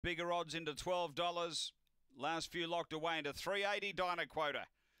Bigger odds into $12. Last few locked away into $3.80 Dyna Quota.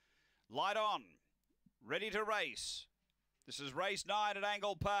 Light on. Ready to race. This is race 9 at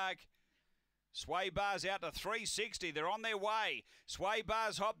Angle Park. Sway bars out to $3.60. They're on their way. Sway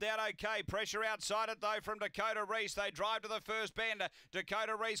bars hopped out okay. Pressure outside it though from Dakota Reese. They drive to the first bend.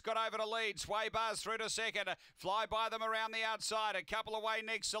 Dakota Reese got over to lead. Sway bars through to second. Fly by them around the outside. A couple away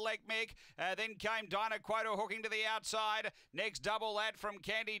next, Select Mick. Then came Dyna Quota hooking to the outside. Next, double that from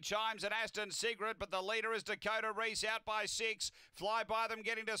Candy Chimes and Aston Sigrid. But the leader is Dakota Reese out by 6. Fly by them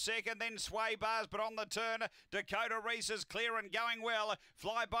getting to second. Then Sway bars, but on the turn, Dakota Reese is clear and going well.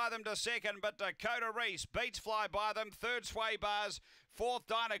 Fly by them to second, but Dakota Reese beats Fly by them. Third, Sway bars. Fourth,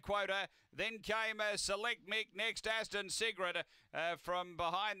 Dyna Quota. Then came Select Mick. Next, Aston Sigrid. From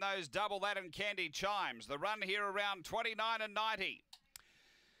behind those, double that and Candy Chimes. The run here around 29.90.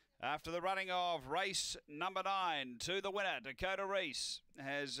 After the running of race number 9 to the winner, Dakota Reese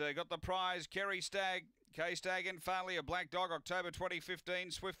has got the prize. Kerry Stagg, K-Stag and Farley, a Black Dog, October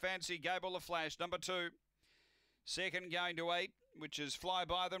 2015. Swift Fancy, Gable the Flash, number 2. Second going to 8, which is Fly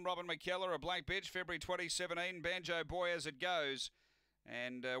By Them, Robin McKellar, a Black Bitch, February 2017. Banjo Boy As It Goes.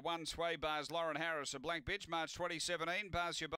 And 1 Sway bars, Lauren Harris, a Black Bitch, March 2017. Bars your